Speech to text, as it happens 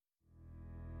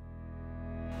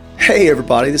Hey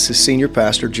everybody, this is Senior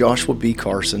Pastor Joshua B.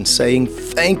 Carson saying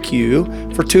thank you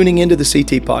for tuning into the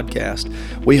CT Podcast.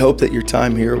 We hope that your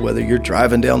time here, whether you're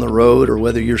driving down the road or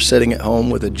whether you're sitting at home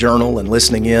with a journal and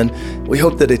listening in, we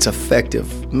hope that it's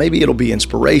effective. Maybe it'll be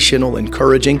inspirational,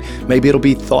 encouraging, maybe it'll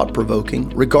be thought-provoking.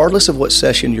 Regardless of what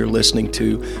session you're listening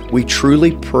to, we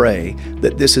truly pray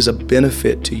that this is a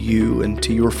benefit to you and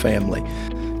to your family.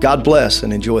 God bless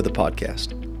and enjoy the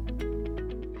podcast.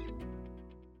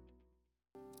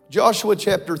 Joshua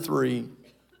chapter 3,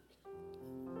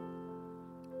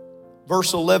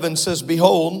 verse 11 says,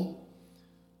 "Behold,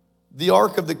 the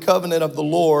ark of the covenant of the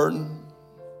Lord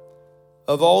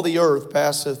of all the earth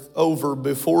passeth over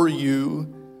before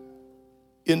you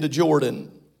into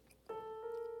Jordan.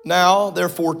 Now,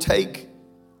 therefore, take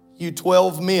you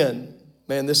 12 men."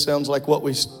 Man, this sounds like what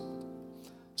we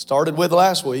started with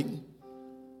last week.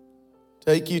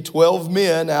 "Take you 12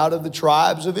 men out of the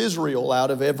tribes of Israel,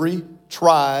 out of every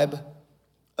tribe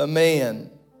a man.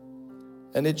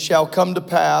 And it shall come to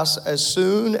pass, as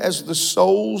soon as the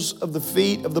soles of the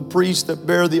feet of the priests that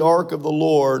bear the ark of the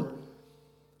Lord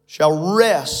shall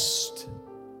rest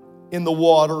in the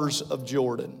waters of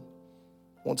Jordan."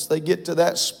 Once they get to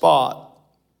that spot,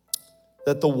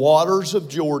 "that the waters of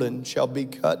Jordan shall be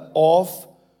cut off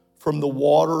from the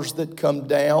waters that come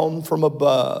down from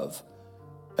above,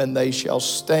 and they shall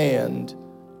stand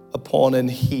upon an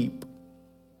heap."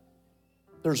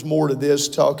 There's more to this,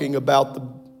 talking about the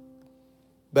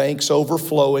banks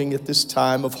overflowing at this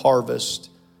time of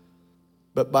harvest.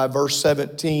 But by verse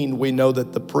 17, we know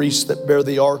that the priests that bear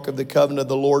the ark of the covenant of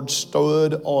the Lord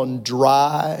stood on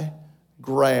dry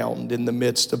ground in the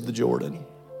midst of the Jordan.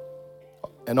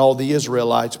 And all the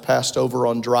Israelites passed over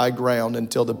on dry ground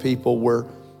until the people were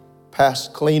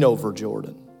passed clean over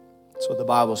Jordan. That's what the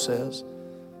Bible says.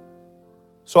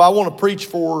 So I want to preach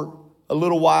for a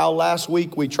little while. Last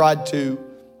week we tried to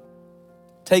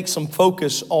take some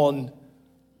focus on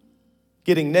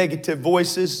getting negative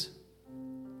voices,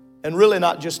 and really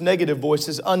not just negative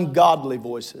voices, ungodly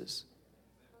voices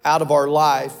out of our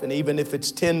life. And even if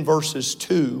it's 10 verses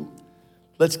 2,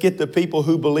 let's get the people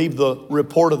who believe the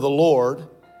report of the Lord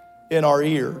in our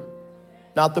ear.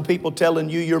 Not the people telling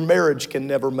you your marriage can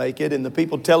never make it, and the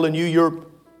people telling you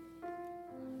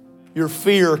your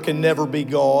fear can never be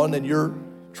gone and your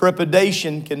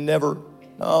trepidation can never.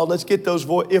 No, let's get those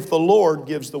if the Lord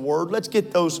gives the word, let's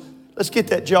get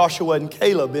that Joshua and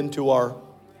Caleb into our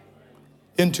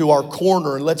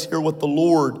corner, and let's hear what the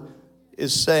Lord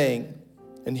is saying.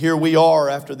 And here we are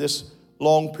after this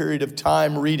long period of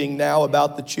time reading now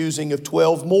about the choosing of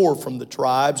 12 more from the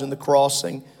tribes and the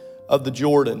crossing of the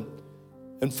Jordan.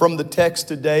 And from the text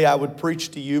today I would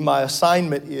preach to you, my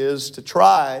assignment is to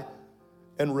try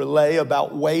and relay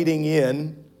about wading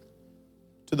in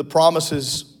to the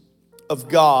promises of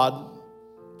God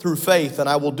through faith, and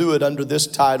I will do it under this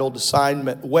titled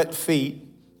assignment, Wet Feet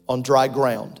on Dry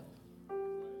Ground.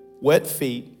 Wet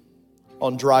feet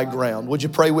on dry ground. Would you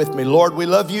pray with me? Lord, we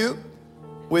love you.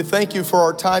 We thank you for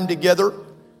our time together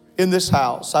in this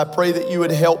house. I pray that you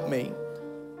would help me.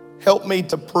 Help me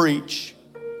to preach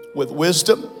with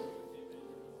wisdom,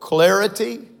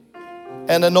 clarity,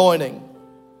 and anointing.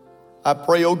 I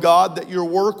pray, oh God, that your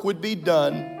work would be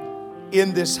done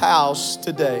in this house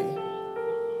today.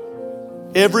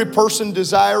 Every person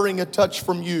desiring a touch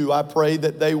from you, I pray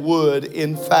that they would,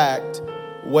 in fact,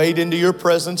 wade into your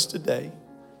presence today.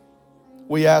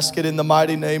 We ask it in the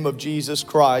mighty name of Jesus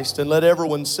Christ. And let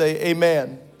everyone say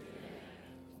amen.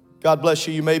 God bless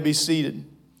you. You may be seated.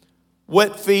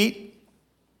 Wet feet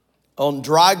on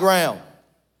dry ground.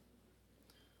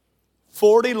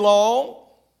 40 long,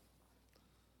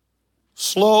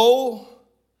 slow,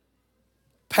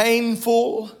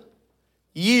 painful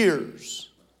years,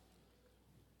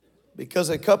 because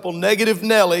a couple negative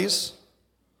Nellies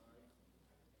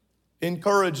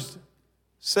encouraged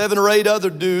 7 or 8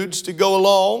 other dudes to go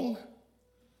along.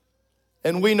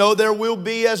 And we know there will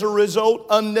be, as a result,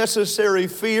 unnecessary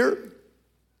fear,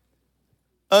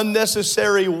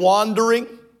 unnecessary wandering.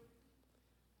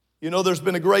 You know, there's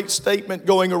been a great statement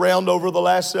going around over the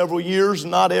last several years: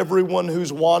 not everyone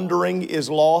who's wandering is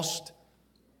lost.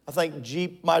 I think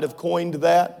Jeep might have coined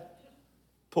that.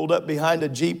 Pulled up behind a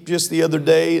Jeep just the other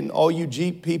day, and all you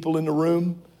Jeep people in the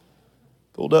room,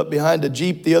 pulled up behind a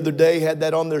Jeep the other day, had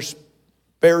that on their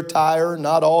spare tire: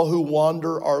 "Not all who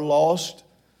wander are lost."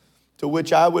 To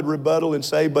which I would rebuttal and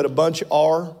say, but a bunch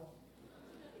are.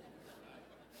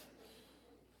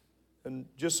 And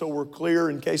just so we're clear,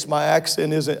 in case my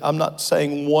accent isn't, I'm not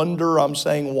saying wonder, I'm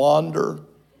saying wander.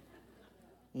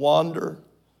 Wander.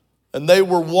 And they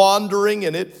were wandering,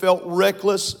 and it felt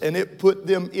reckless, and it put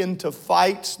them into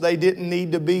fights they didn't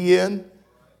need to be in.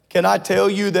 Can I tell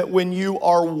you that when you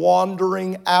are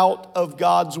wandering out of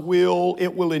God's will,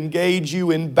 it will engage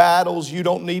you in battles you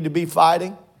don't need to be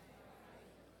fighting?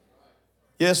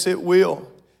 Yes, it will.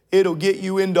 It'll get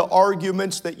you into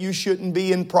arguments that you shouldn't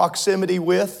be in proximity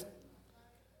with,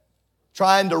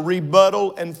 trying to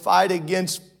rebuttal and fight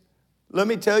against. Let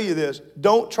me tell you this,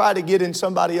 don't try to get in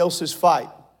somebody else's fight.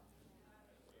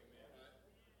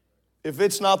 If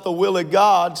it's not the will of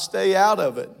God, stay out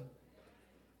of it.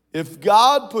 If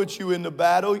God puts you in the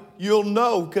battle, you'll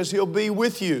know because He'll be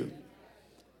with you.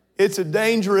 It's a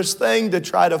dangerous thing to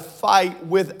try to fight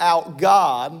without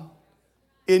God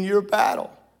in your battle.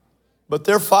 But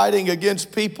they're fighting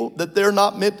against people that they're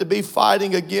not meant to be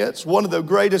fighting against. One of the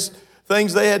greatest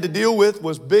things they had to deal with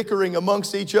was bickering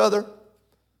amongst each other.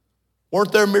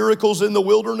 Weren't there miracles in the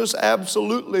wilderness?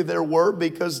 Absolutely there were,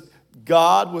 because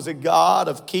God was a God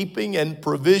of keeping and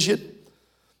provision.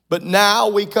 But now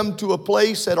we come to a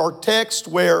place at our text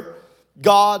where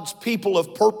God's people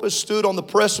of purpose stood on the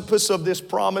precipice of this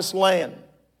promised land.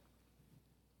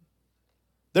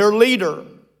 Their leader,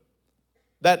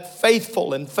 that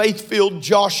faithful and faith-filled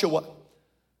Joshua,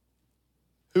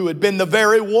 who had been the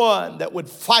very one that would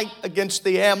fight against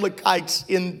the Amalekites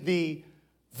in the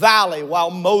valley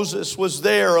while Moses was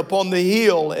there upon the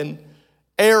hill, and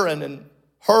Aaron and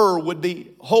Hur would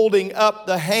be holding up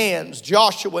the hands.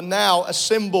 Joshua now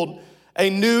assembled a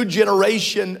new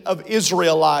generation of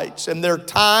Israelites, and their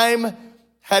time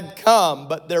had come,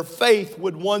 but their faith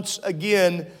would once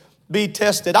again be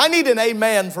tested. I need an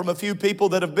amen from a few people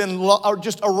that have been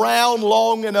just around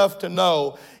long enough to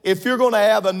know if you're going to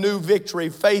have a new victory,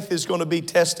 faith is going to be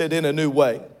tested in a new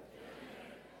way.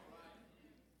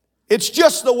 It's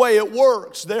just the way it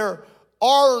works. There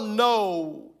are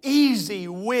no easy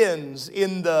wins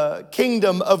in the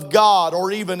kingdom of God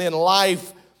or even in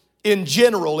life in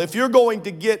general. If you're going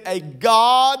to get a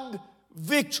God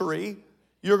victory,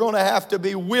 you're going to have to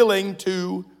be willing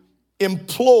to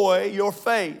employ your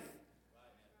faith.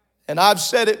 And I've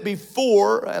said it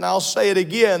before, and I'll say it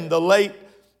again. The late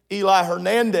Eli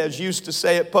Hernandez used to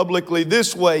say it publicly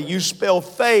this way: you spell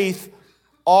faith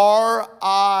R-I-S-K.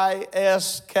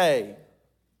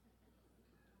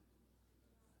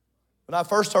 When I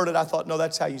first heard it, I thought, no,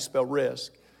 that's how you spell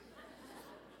risk.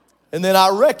 And then I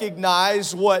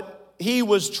recognized what he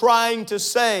was trying to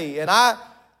say. And I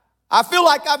feel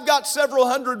like I've got several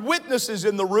hundred witnesses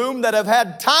in the room that have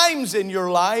had times in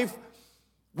your life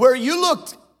where you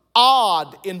looked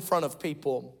odd in front of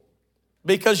people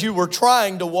because you were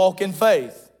trying to walk in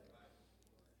faith.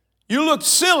 You looked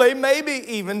silly, maybe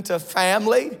even to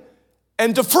family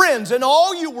and to friends, and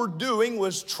all you were doing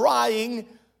was trying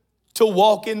to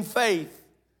walk in faith.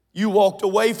 You walked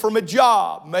away from a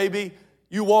job. Maybe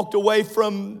you walked away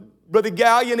from, Brother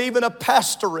Gallion, even a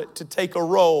pastorate to take a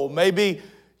role. Maybe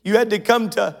you had to come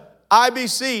to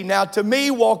IBC. Now, to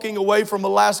me, walking away from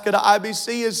Alaska to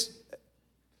IBC is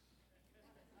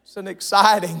an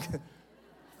exciting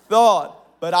thought.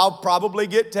 But I'll probably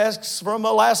get texts from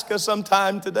Alaska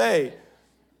sometime today.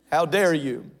 How dare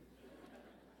you?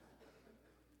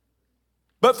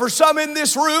 But for some in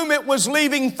this room, it was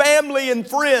leaving family and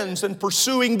friends and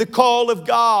pursuing the call of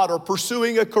God or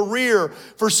pursuing a career.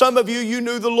 For some of you, you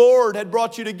knew the Lord had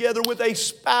brought you together with a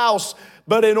spouse,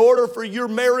 but in order for your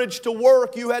marriage to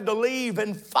work, you had to leave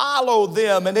and follow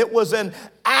them. And it was an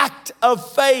act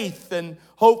of faith and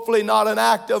hopefully not an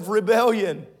act of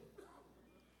rebellion.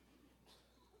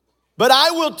 But I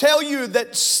will tell you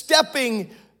that stepping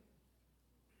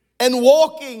and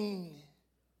walking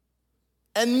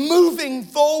and moving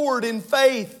forward in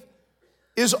faith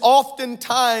is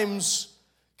oftentimes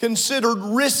considered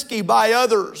risky by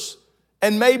others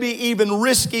and maybe even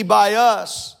risky by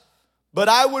us. But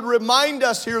I would remind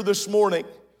us here this morning,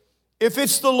 if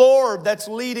it's the Lord that's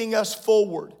leading us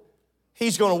forward,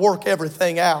 He's going to work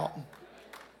everything out.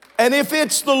 And if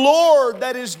it's the Lord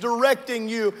that is directing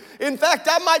you, in fact,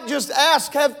 I might just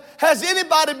ask, has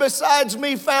anybody besides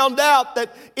me found out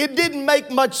that it didn't make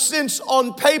much sense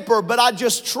on paper, but I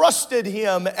just trusted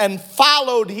Him and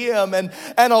followed Him and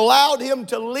allowed Him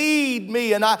to lead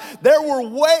me? And there were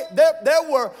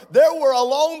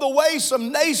along the way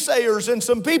some naysayers and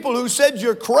some people who said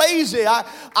you're crazy.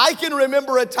 I can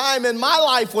remember a time in my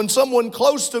life when someone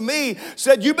close to me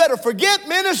said, you better forget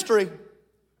ministry.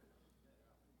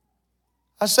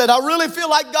 I said, I really feel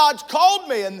like God's called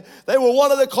me. And they were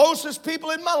one of the closest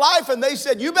people in my life. And they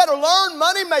said, you better learn,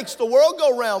 money makes the world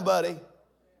go round, buddy.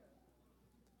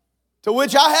 To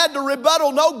which I had to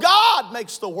rebuttal, no, God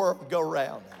makes the world go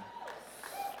round.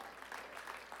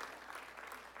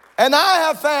 And I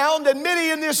have found, and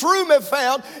many in this room have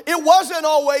found, it wasn't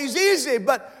always easy,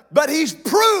 but he's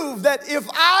proved that if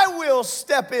I will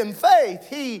step in faith,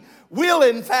 he will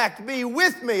in fact be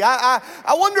with me. I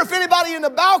wonder if anybody in the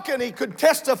balcony could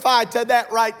testify to that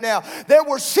right now. There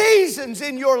were seasons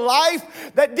in your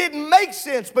life that didn't make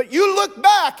sense, but you look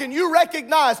back and you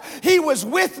recognize he was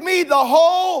with me the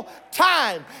whole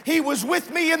time. He was with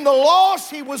me in the loss.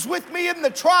 He was with me in the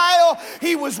trial.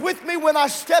 He was with me when I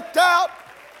stepped out.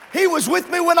 He was with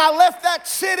me when I left that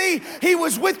city. He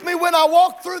was with me when I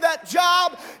walked through that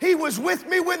job. He was with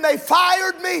me when they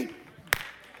fired me.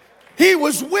 He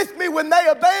was with me when they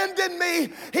abandoned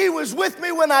me. He was with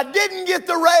me when I didn't get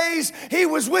the raise. He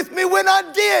was with me when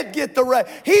I did get the raise.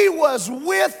 He was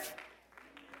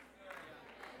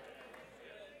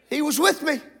with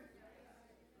me.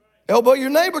 Elbow your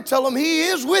neighbor, tell him he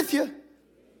is with you.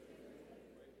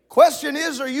 Question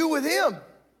is, are you with him?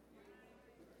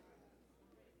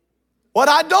 What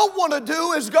I don't want to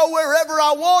do is go wherever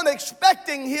I want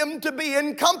expecting him to be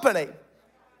in company.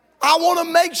 I want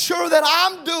to make sure that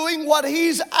I'm doing what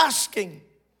he's asking.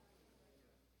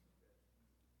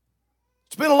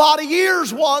 It's been a lot of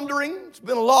years wandering. It's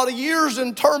been a lot of years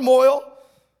in turmoil.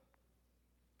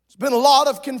 It's been a lot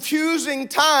of confusing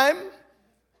time.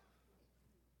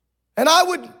 And I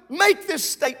would make this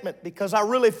statement because I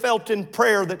really felt in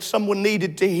prayer that someone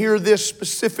needed to hear this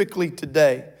specifically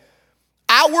today.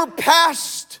 Our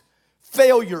past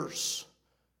failures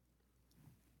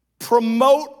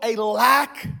promote a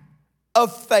lack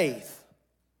of faith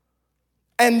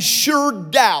and sure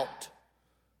doubt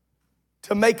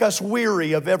to make us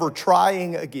weary of ever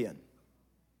trying again.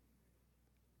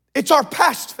 It's our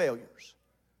past failures.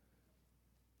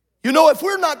 You know, if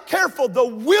we're not careful, the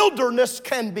wilderness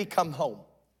can become home.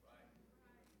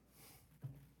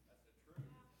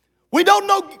 We don't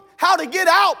know how to get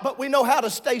out, but we know how to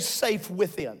stay safe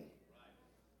within.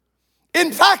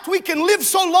 In fact, we can live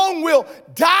so long we'll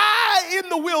die in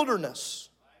the wilderness.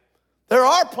 There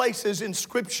are places in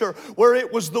Scripture where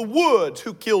it was the wood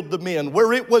who killed the men,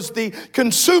 where it was the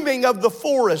consuming of the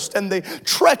forest and the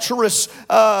treacherous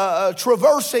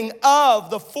traversing of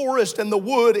the forest and the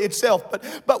wood itself.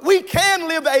 But we can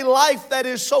live a life that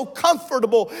is so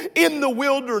comfortable in the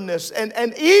wilderness and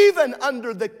even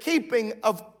under the keeping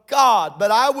of God.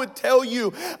 But I would tell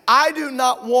you, I do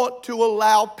not want to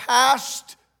allow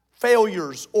past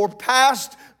failures or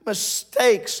past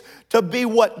mistakes to be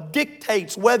what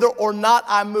dictates whether or not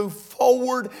I move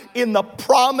forward in the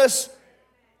promise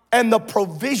and the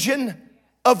provision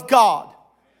of God.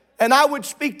 And I would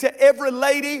speak to every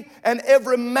lady and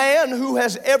every man who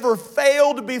has ever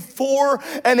failed before,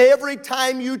 and every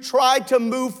time you try to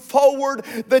move forward,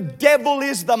 the devil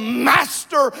is the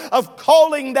master of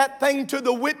calling that thing to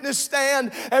the witness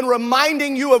stand and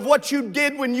reminding you of what you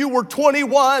did when you were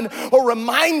 21, or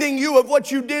reminding you of what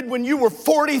you did when you were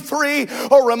 43,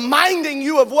 or reminding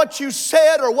you of what you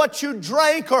said or what you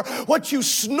drank or what you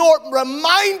snort,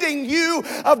 reminding you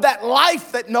of that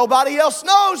life that nobody else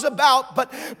knows about.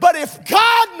 But if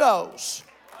God knows,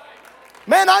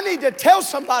 man, I need to tell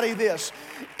somebody this.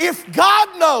 If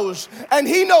God knows, and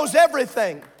He knows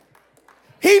everything,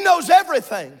 He knows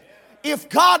everything. If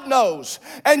God knows,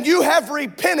 and you have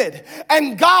repented,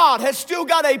 and God has still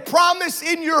got a promise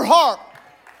in your heart,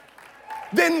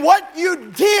 then what you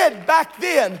did back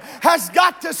then has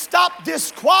got to stop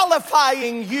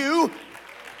disqualifying you.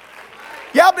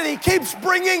 Yeah, but he keeps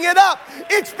bringing it up.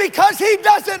 It's because he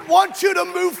doesn't want you to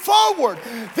move forward.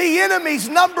 The enemy's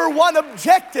number one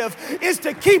objective is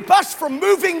to keep us from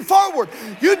moving forward.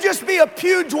 You just be a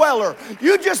pew dweller.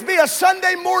 You just be a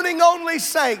Sunday morning only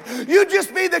saint. You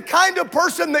just be the kind of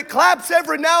person that claps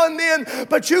every now and then,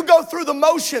 but you go through the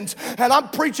motions. And I'm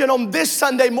preaching on this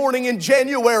Sunday morning in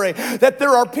January that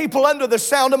there are people under the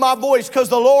sound of my voice, because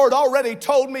the Lord already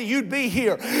told me you'd be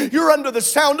here. You're under the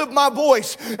sound of my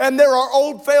voice, and there are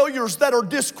old failures that are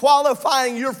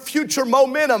disqualifying your future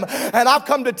momentum. And I've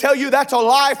come to tell you that's a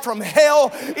lie from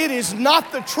hell. It is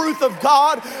not the truth of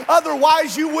God.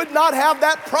 Otherwise, you would not have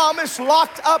that promise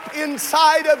locked up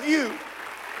inside of you.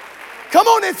 Come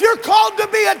on, if you're called to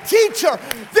be a teacher,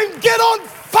 then get on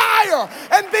fire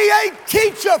and be a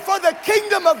teacher for the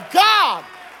kingdom of God.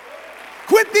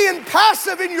 Quit being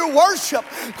passive in your worship.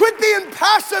 Quit being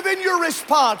passive in your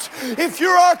response. If you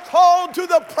are called to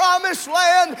the promised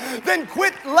land, then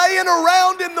quit laying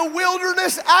around in the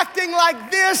wilderness acting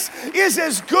like this is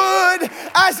as good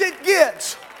as it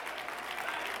gets.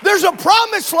 There's a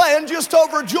promised land just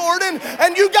over Jordan,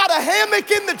 and you got a hammock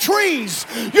in the trees.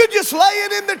 You just lay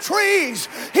it in the trees.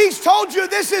 He's told you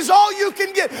this is all you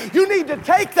can get. You need to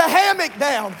take the hammock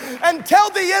down and tell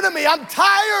the enemy, I'm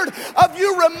tired of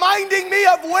you reminding me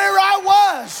of where I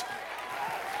was.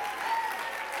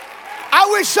 I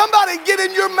wish somebody would get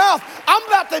in your mouth. I'm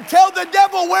about to tell the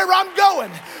devil where I'm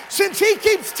going. Since he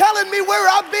keeps telling me where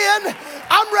I've been,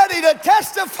 I'm ready to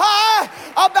testify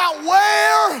about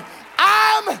where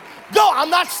I'm going. I'm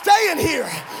not staying here.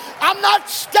 I'm not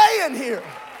staying here.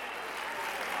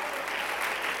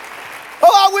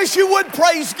 Oh, I wish you would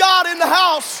praise God in the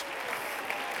house.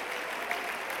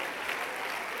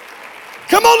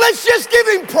 Come on, let's just give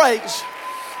him praise.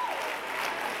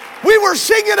 We were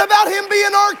singing about him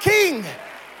being our king.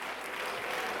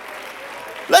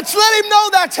 Let's let him know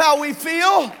that's how we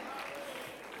feel.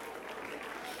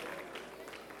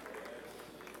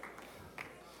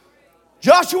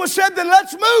 Joshua said, then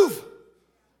let's move.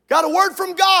 Got a word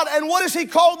from God, and what does he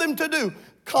call them to do?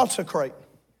 Consecrate.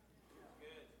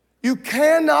 You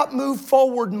cannot move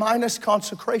forward minus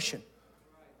consecration.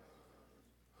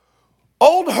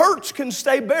 Old hurts can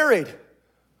stay buried.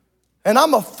 And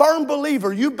I'm a firm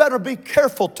believer, you better be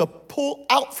careful to pull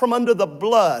out from under the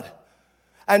blood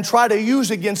and try to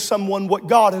use against someone what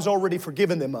God has already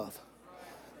forgiven them of.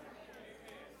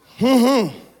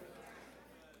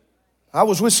 I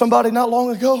was with somebody not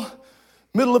long ago,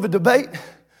 middle of a debate,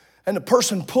 and the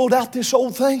person pulled out this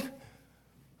old thing.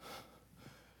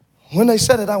 When they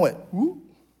said it, I went, whoop.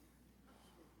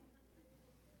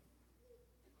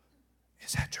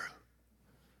 Is that true?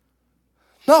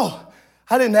 No,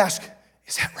 I didn't ask,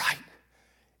 is that right?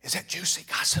 Is that juicy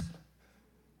gossip?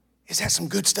 Is that some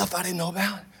good stuff I didn't know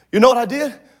about? You know what I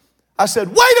did? I said,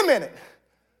 wait a minute.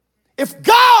 If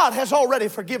God has already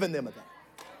forgiven them of that.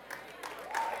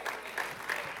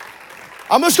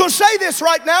 I'm just going to say this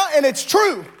right now, and it's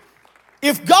true.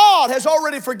 If God has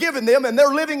already forgiven them and they're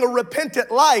living a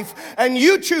repentant life, and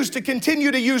you choose to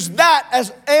continue to use that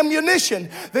as ammunition,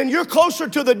 then you're closer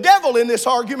to the devil in this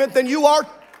argument than you are.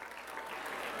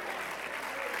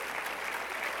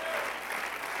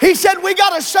 He said we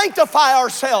got to sanctify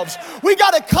ourselves. We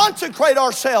got to consecrate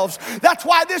ourselves. That's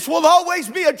why this will always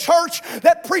be a church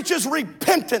that preaches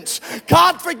repentance.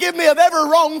 God, forgive me of every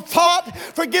wrong thought.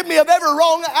 Forgive me of every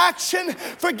wrong action.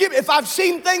 Forgive me. If I've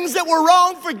seen things that were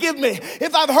wrong, forgive me.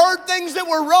 If I've heard things that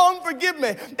were wrong, forgive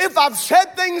me. If I've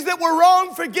said things that were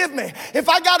wrong, forgive me. If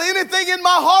I got anything in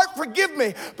my heart, forgive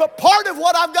me. But part of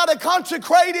what I've got to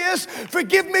consecrate is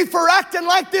forgive me for acting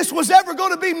like this was ever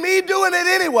going to be me doing it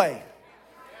anyway.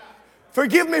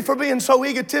 Forgive me for being so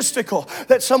egotistical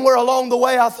that somewhere along the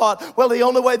way I thought, well, the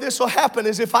only way this will happen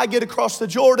is if I get across the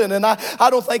Jordan, and I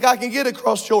don't think I can get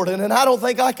across Jordan, and I don't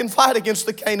think I can fight against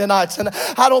the Canaanites, and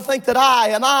I don't think that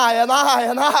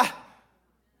I.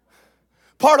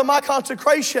 Part of my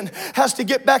consecration has to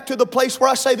get back to the place where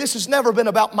I say, this has never been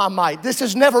about my might. This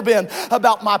has never been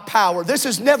about my power. This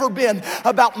has never been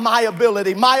about my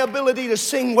ability to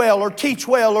sing well or teach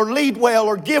well or lead well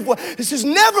or give well. This has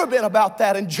never been about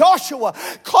that. And Joshua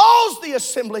calls the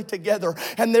assembly together,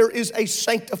 and there is a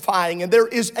sanctifying and there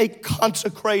is a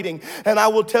consecrating. And I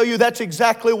will tell you that's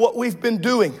exactly what we've been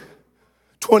doing.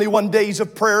 21 days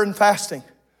of prayer and fasting.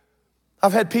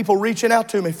 I've had people reaching out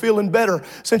to me, feeling better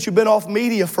since you've been off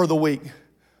media for the week.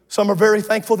 Some are very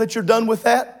thankful that you're done with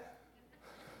that.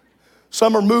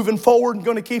 Some are moving forward and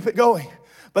going to keep it going.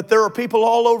 But there are people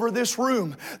all over this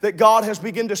room that God has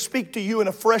begun to speak to you in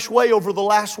a fresh way over the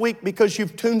last week because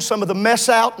you've tuned some of the mess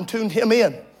out and tuned Him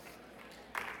in.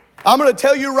 I'm going to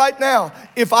tell you right now,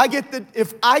 if I get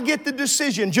the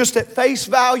decision just at face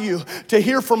value to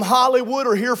hear from Hollywood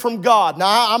or hear from God,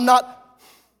 now I'm not.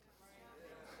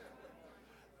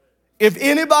 If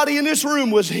anybody in this room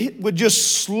would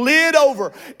just slid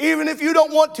over, even if you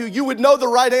don't want to, you would know the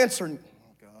right answer. God,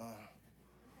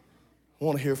 I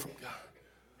want to hear from God.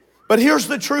 But here's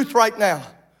the truth right now.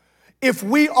 If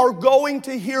we are going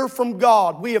to hear from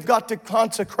God, we have got to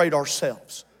consecrate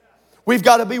ourselves. We've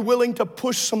got to be willing to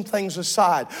push some things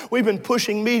aside. We've been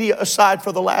pushing media aside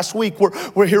for the last week.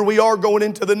 We're here we are going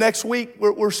into the next week.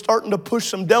 We're starting to push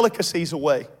some delicacies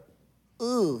away.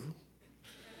 Ooh.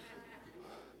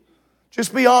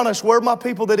 Just be honest. Where are my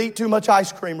people that eat too much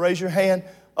ice cream? Raise your hand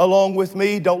along with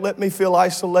me. Don't let me feel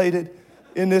isolated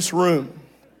in this room.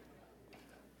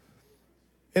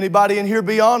 Anybody in here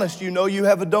be honest? You know you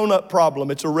have a donut problem.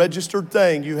 It's a registered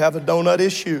thing. You have a donut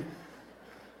issue.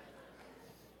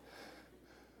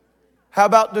 How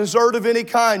about dessert of any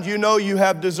kind? You know you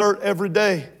have dessert every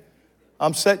day.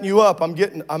 I'm setting you up. I'm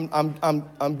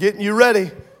getting you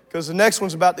ready. Because the next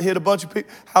one's about to hit a bunch of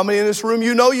people. How many in this room,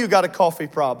 you know you got a coffee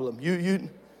problem?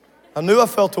 I knew I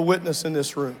felt a witness in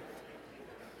this room.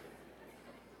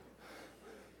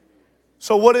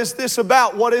 So what is this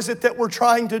about? What is it that we're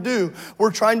trying to do?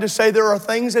 We're trying to say there are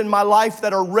things in my life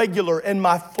that are regular, and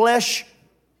my flesh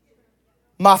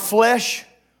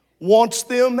wants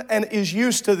them and is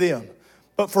used to them.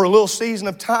 But for a little season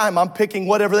of time, I'm picking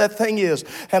whatever that thing is,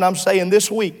 and I'm saying this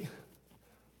week,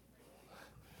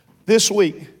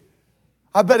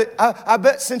 I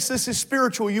bet since this is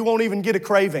spiritual, you won't even get a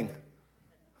craving.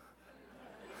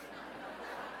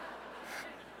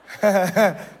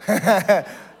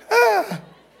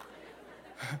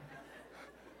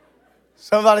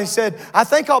 Somebody said, I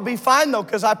think I'll be fine though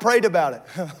because I prayed about it.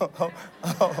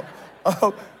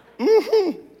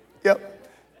 Yep.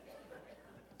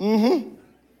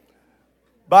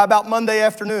 By about Monday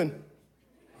afternoon.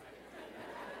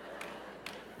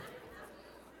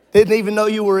 Didn't even know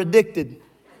you were addicted.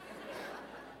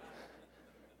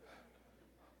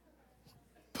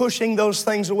 Pushing those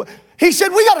things away. He said,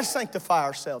 we got to sanctify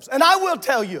ourselves. And I will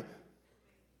tell you,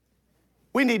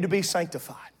 we need to be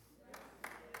sanctified.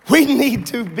 We need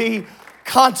to be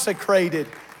consecrated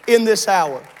in this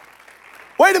hour.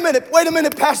 Wait a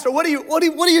minute, Pastor. What are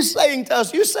you saying to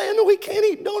us? You're saying that we can't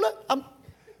eat donut?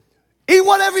 Eat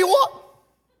whatever you want.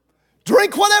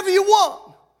 Drink whatever you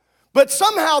want. But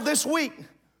somehow this week,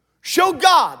 show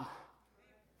God.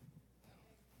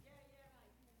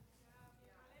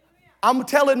 I'm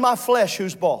telling my flesh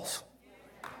who's boss.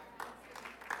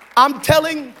 I'm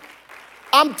telling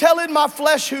my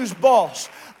flesh who's boss.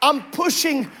 I'm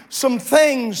pushing some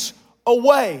things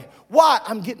away. Why?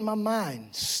 I'm getting my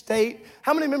mind stayed.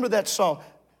 How many remember that song?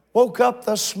 Woke up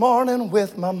this morning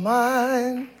with my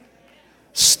mind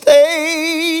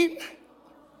stayed.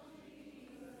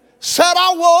 Said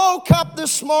I woke up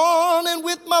this morning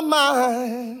with my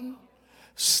mind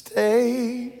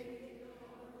stayed.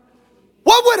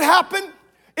 What would happen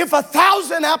if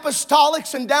 1,000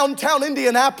 apostolics in downtown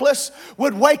Indianapolis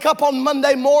would wake up on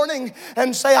Monday morning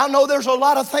and say, I know there's a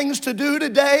lot of things to do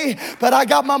today, but I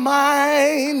got my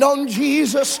mind on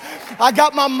Jesus. I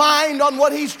got my mind on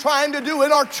what He's trying to do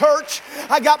in our church.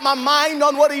 I got my mind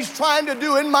on what He's trying to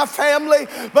do in my family.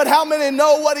 But how many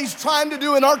know what He's trying to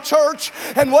do in our church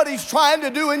and what He's trying to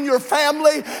do in your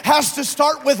family has to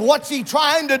start with what's He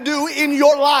trying to do in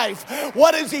your life?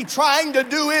 What is He trying to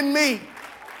do in me?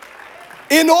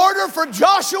 In order for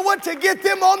Joshua to get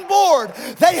them on board,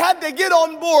 they had to get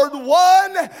on board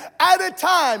one at a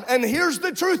time. And here's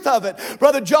the truth of it.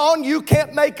 Brother John, you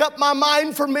can't make up my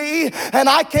mind for me, and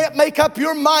I can't make up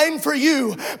your mind for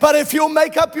you. But if you'll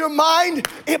make up your mind,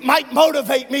 it might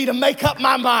motivate me to make up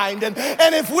my mind. And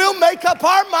if we'll make up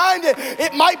our mind,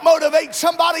 it might motivate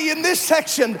somebody in this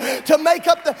section to make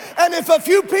up and if a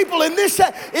few people in this,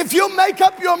 if you'll make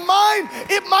up your mind,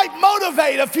 it might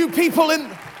motivate a few people in.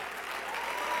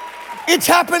 It's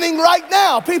happening right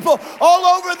now. People all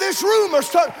over this room are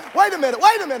starting, wait a minute.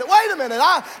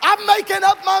 I'm making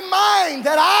up my mind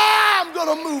that I'm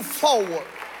going to move forward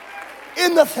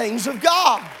in the things of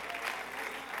God.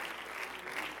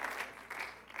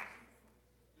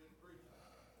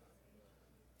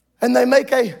 And they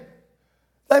make a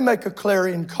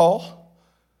clarion call.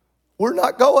 We're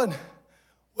not going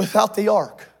without the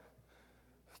ark.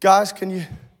 Guys, can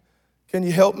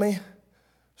you help me?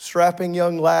 Strapping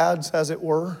young lads, as it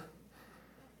were.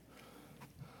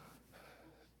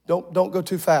 Don't go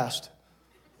too fast.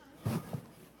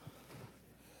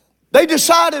 They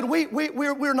decided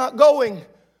we're not going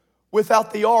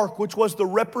without the ark, which was the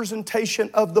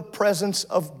representation of the presence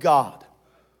of God.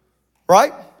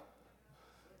 Right?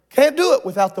 Can't do it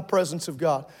without the presence of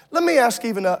God. Let me ask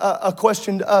even a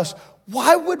question to us.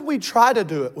 Why would we try to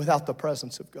do it without the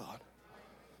presence of God?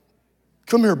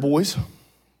 Come here, boys.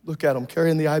 Look at them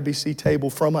carrying the IBC table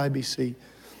from IBC.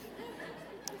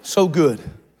 So good.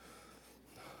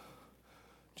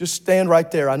 Just stand right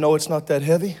there. I know it's not that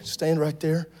heavy. Stand right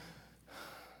there.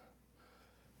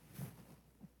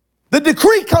 The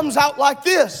decree comes out like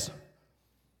this.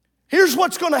 Here's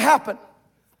what's going to happen.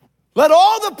 Let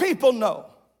all the people know.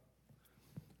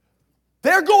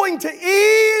 They're going to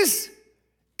ease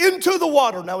into the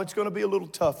water. Now it's going to be a little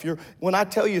tough. When I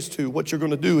tell you to, what you're going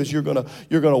to do is you're going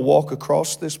to walk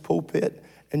across this pulpit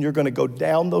and you're going to go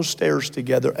down those stairs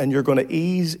together and you're going to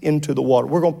ease into the water.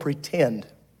 We're going to pretend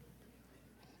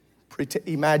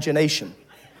imagination.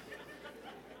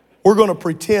 We're going to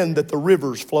pretend that the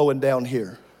river's flowing down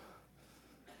here.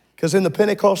 Because in the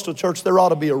Pentecostal church, there ought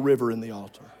to be a river in the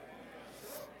altar.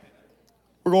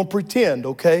 We're going to pretend,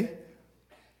 okay?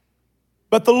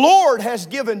 But the Lord has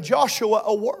given Joshua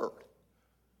a word.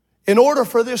 In order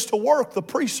for this to work, the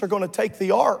priests are going to take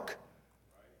the ark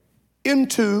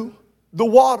into the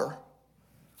water.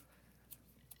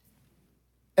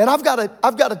 And I've got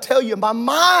to tell you, my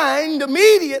mind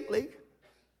immediately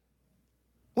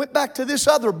went back to this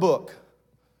other book.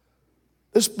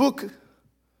 This book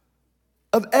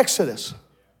of Exodus.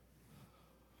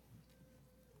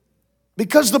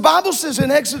 Because the Bible says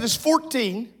in Exodus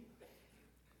 14,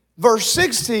 verse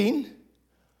 16,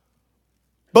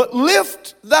 but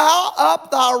lift thou up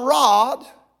thy rod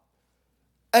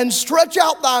and stretch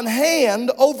out thine hand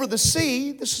over the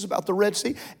sea, this is about the Red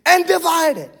Sea, and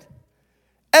divide it.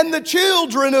 And the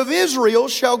children of Israel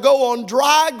shall go on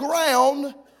dry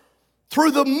ground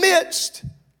through the midst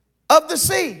of the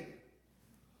sea.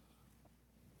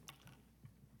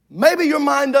 Maybe your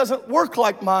mind doesn't work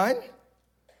like mine,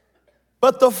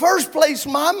 but the first place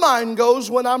my mind goes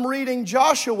when I'm reading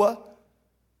Joshua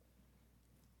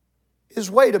is,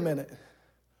 wait a minute.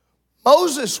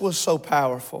 Moses was so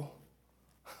powerful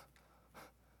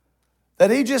that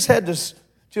he just had to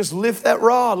just lift that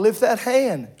rod, lift that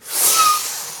hand.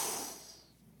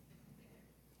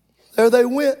 There they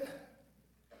went.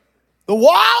 The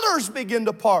waters begin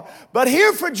to part. But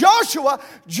here for Joshua,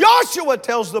 Joshua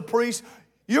tells the priest,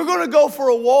 you're going to go for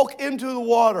a walk into the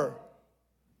water.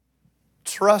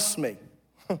 Trust me.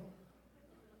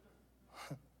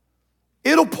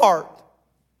 It'll part.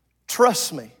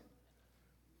 Trust me.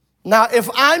 Now, if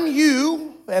I'm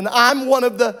you and I'm one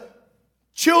of the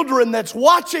children that's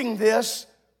watching this,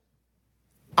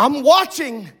 I'm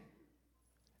watching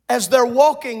as they're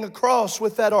walking across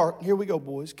with that ark. Here we go,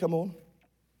 boys. Come on.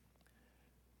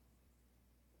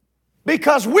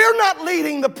 Because we're not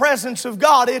leading the presence of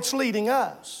God, it's leading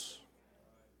us.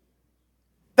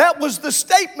 That was the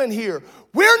statement here.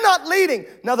 We're not leading.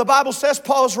 Now the Bible says,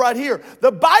 pause right here.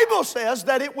 The Bible says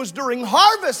that it was during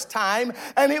harvest time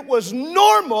and it was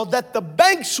normal that the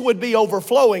banks would be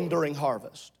overflowing during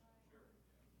harvest.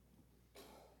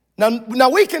 Now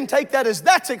we can take that as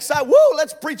that's exciting. Woo,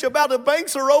 let's preach about the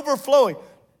banks are overflowing.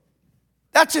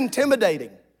 That's intimidating.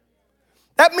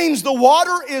 That means the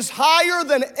water is higher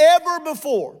than ever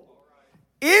before.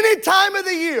 Any time of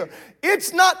the year.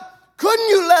 It's not, couldn't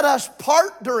you let us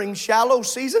part during shallow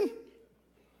season?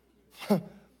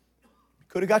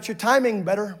 Could have got your timing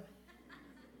better.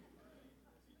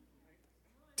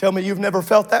 Tell me you've never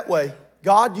felt that way.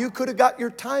 God, you could have got your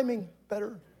timing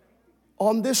better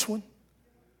on this one.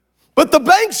 But the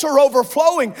banks are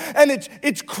overflowing and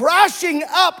it's crashing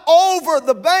up over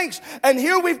the banks. And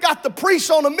here we've got the priests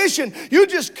on a mission. You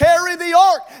just carry the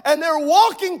ark and they're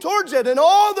walking towards it and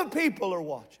all the people are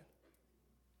watching.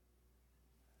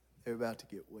 They're about to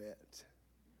get wet.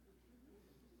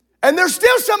 And there's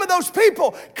still some of those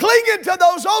people clinging to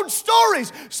those old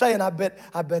stories, saying, I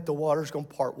bet the water's going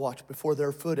to part. Watch, before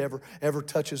their foot ever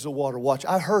touches the water. Watch,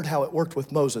 I heard how it worked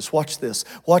with Moses. Watch this,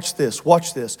 watch this,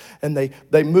 watch this. And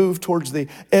they move towards the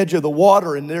edge of the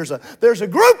water, and there's a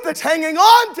group that's hanging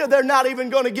on to they're not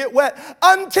even going to get wet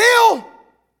until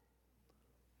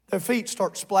their feet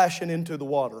start splashing into the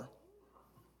water.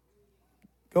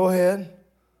 Go ahead.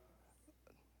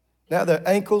 Now their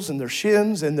ankles and their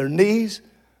shins and their knees.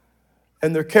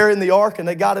 And they're carrying the ark and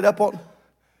they got it up on,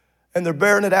 and they're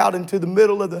bearing it out into the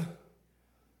middle of the.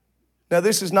 Now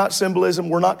this is not symbolism.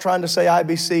 We're not trying to say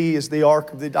IBC is the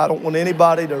ark of the, I don't want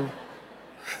anybody to.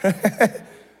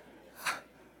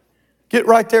 Get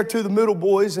right there to the middle,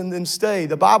 boys, and then stay.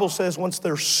 The Bible says once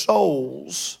their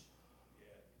souls,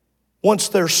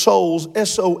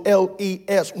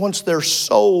 S-O-L-E-S, once their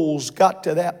souls got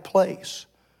to that place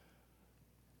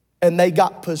and they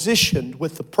got positioned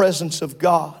with the presence of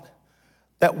God,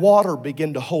 that water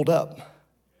began to hold up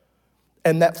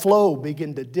and that flow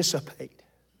began to dissipate.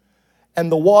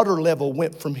 And the water level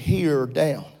went from here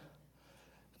down.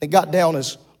 It got down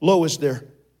as low as their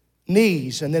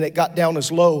knees, and then it got down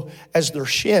as low as their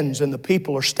shins, and the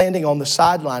people are standing on the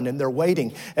sideline and they're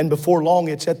waiting, and before long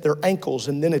it's at their ankles,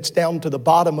 and then it's down to the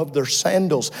bottom of their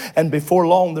sandals, and before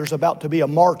long there's about to be a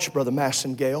march, Brother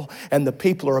Massengale, and the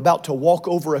people are about to walk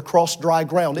over across dry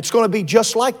ground. It's going to be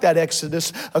just like that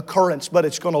Exodus occurrence, but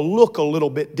it's going to look a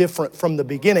little bit different from the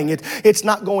beginning. It's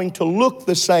not going to look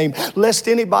the same, lest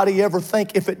anybody ever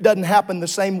think if it doesn't happen the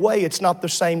same way, it's not the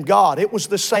same God. It was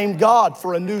the same God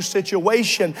for a new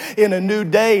situation, in a new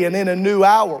day and in a new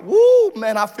hour. Woo,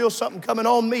 man, I feel something coming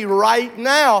on me right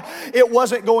now. It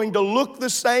wasn't going to look the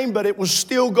same, but it was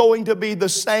still going to be the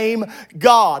same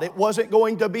God. It wasn't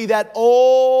going to be that,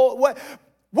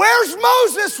 where's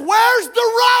Moses? Where's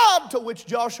the rod? To which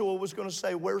Joshua was going to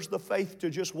say, where's the faith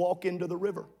to just walk into the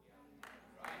river?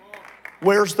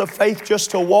 Where's the faith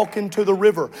just to walk into the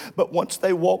river? But once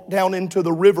they walked down into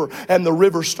the river and the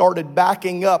river started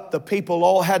backing up, the people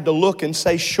all had to look and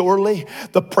say, surely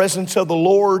the presence of the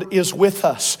Lord is with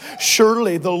us.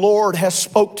 Surely the Lord has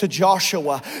spoke to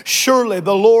Joshua. Surely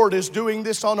the Lord is doing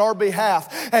this on our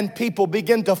behalf. And people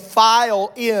begin to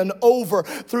file in over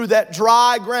through that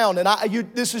dry ground. And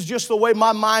this is just the way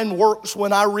my mind works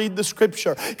when I read the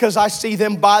scripture, because I see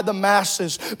them by the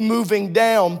masses moving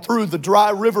down through the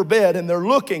dry riverbed, and they're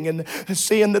looking and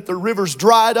seeing that the river's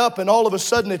dried up, and all of a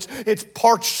sudden it's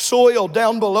parched soil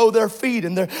down below their feet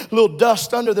and their little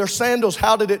dust under their sandals.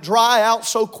 How did it dry out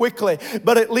so quickly?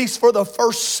 But at least for the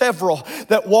first several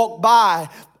that walked by,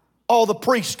 all the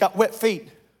priests got wet feet.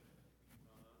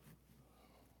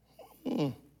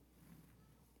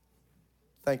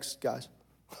 Thanks, guys.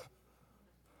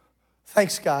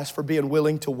 Thanks, guys, for being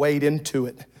willing to wade into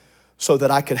it so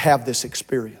that I could have this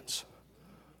experience.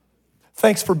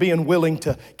 Thanks for being willing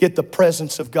to get the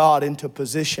presence of God into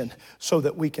position so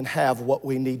that we can have what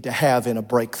we need to have in a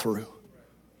breakthrough.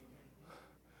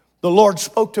 The Lord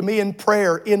spoke to me in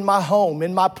prayer in my home,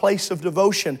 in my place of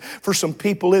devotion for some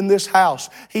people in this house.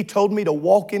 He told me to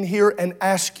walk in here and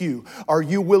ask you, are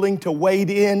you willing to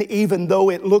wade in even though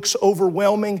it looks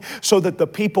overwhelming, so that the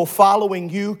people following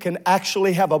you can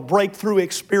actually have a breakthrough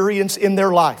experience in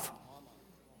their life?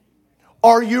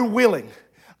 Are you willing?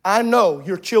 I know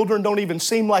your children don't even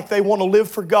seem like they want to live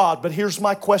for God, but here's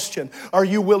my question. Are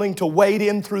you willing to wade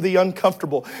in through the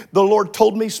uncomfortable? The Lord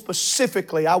told me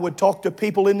specifically I would talk to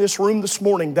people in this room this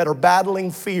morning that are battling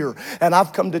fear. And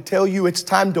I've come to tell you it's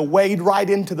time to wade right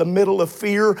into the middle of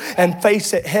fear and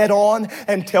face it head on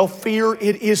and tell fear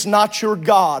it is not your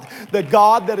God. The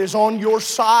God that is on your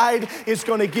side is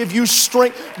going to give you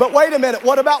strength. But wait a minute,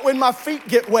 what about when my feet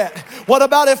get wet? What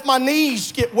about if my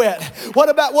knees get wet? What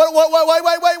about, wait,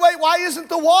 why isn't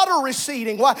the water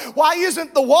receding? Why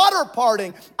isn't the water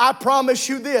parting? I promise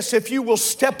you this, if you will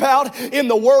step out in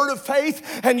the word of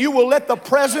faith and you will let the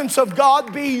presence of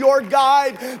God be your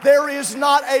guide, there is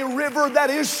not a river that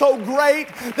is so great.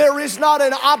 There is not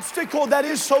an obstacle that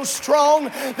is so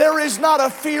strong. There is not a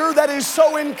fear that is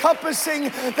so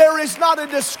encompassing. There is not a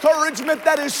discouragement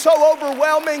that is so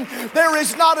overwhelming. There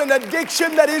is not an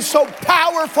addiction that is so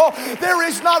powerful. There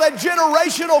is not a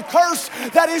generational curse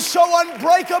that is so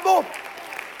unbreakable.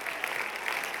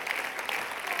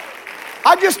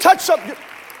 I just touched something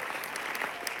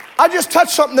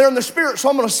there in the spirit, so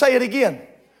I'm going to say it again.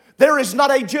 There is not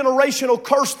a generational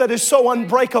curse that is so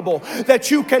unbreakable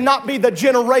that you cannot be the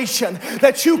generation,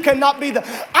 that you cannot be the...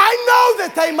 I know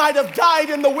that they might have died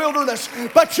in the wilderness,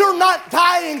 but you're not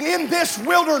dying in this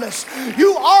wilderness.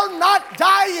 You are not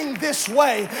dying this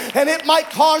way. And it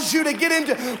might cause you to get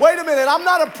into... Wait a minute, I'm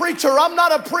not a preacher, I'm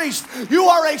not a priest. You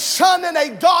are a son and a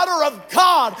daughter of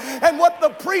God. And what the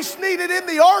priest needed in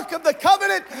the Ark of the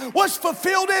Covenant was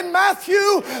fulfilled in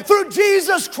Matthew through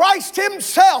Jesus Christ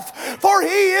himself. For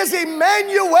he is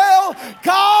Emmanuel,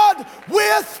 God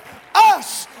with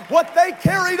us. What they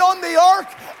carried on the ark,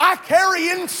 I carry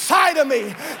inside of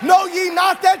me. Know ye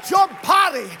not that your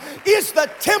body is the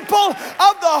temple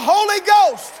of the Holy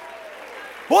Ghost?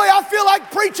 Boy, I feel like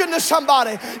preaching to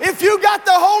somebody. If you got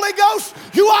the Holy Ghost,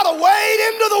 you ought to wade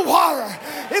into the water.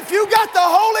 If you got the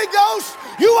Holy Ghost,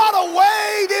 you ought to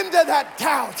wade into that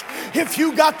doubt. If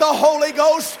you got the Holy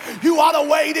Ghost, you ought to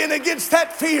wade in against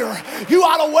that fear. You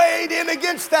ought to wade in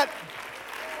against that.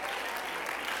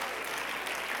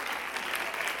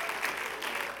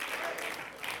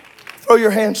 Throw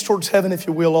your hands towards heaven, if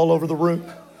you will, all over the room.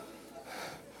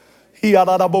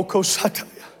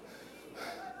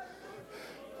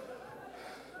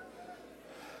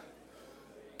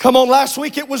 Come on, last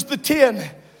week it was the 10.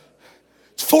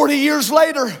 It's 40 years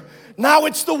later. Now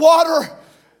it's the water.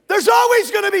 There's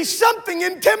always going to be something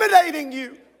intimidating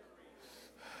you.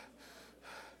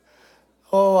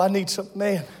 Oh, I need some,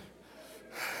 man.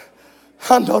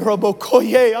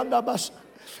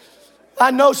 I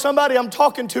know somebody I'm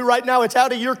talking to right now, it's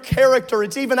out of your character.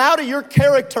 It's even out of your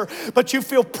character, but you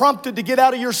feel prompted to get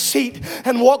out of your seat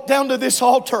and walk down to this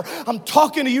altar. I'm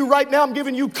talking to you right now. I'm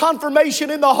giving you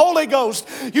confirmation in the Holy Ghost.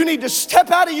 You need to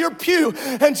step out of your pew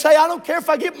and say, I don't care if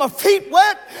I get my feet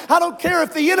wet. I don't care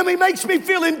if the enemy makes me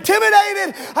feel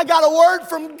intimidated. I got a word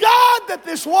from God that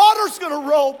this water's going to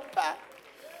roll back.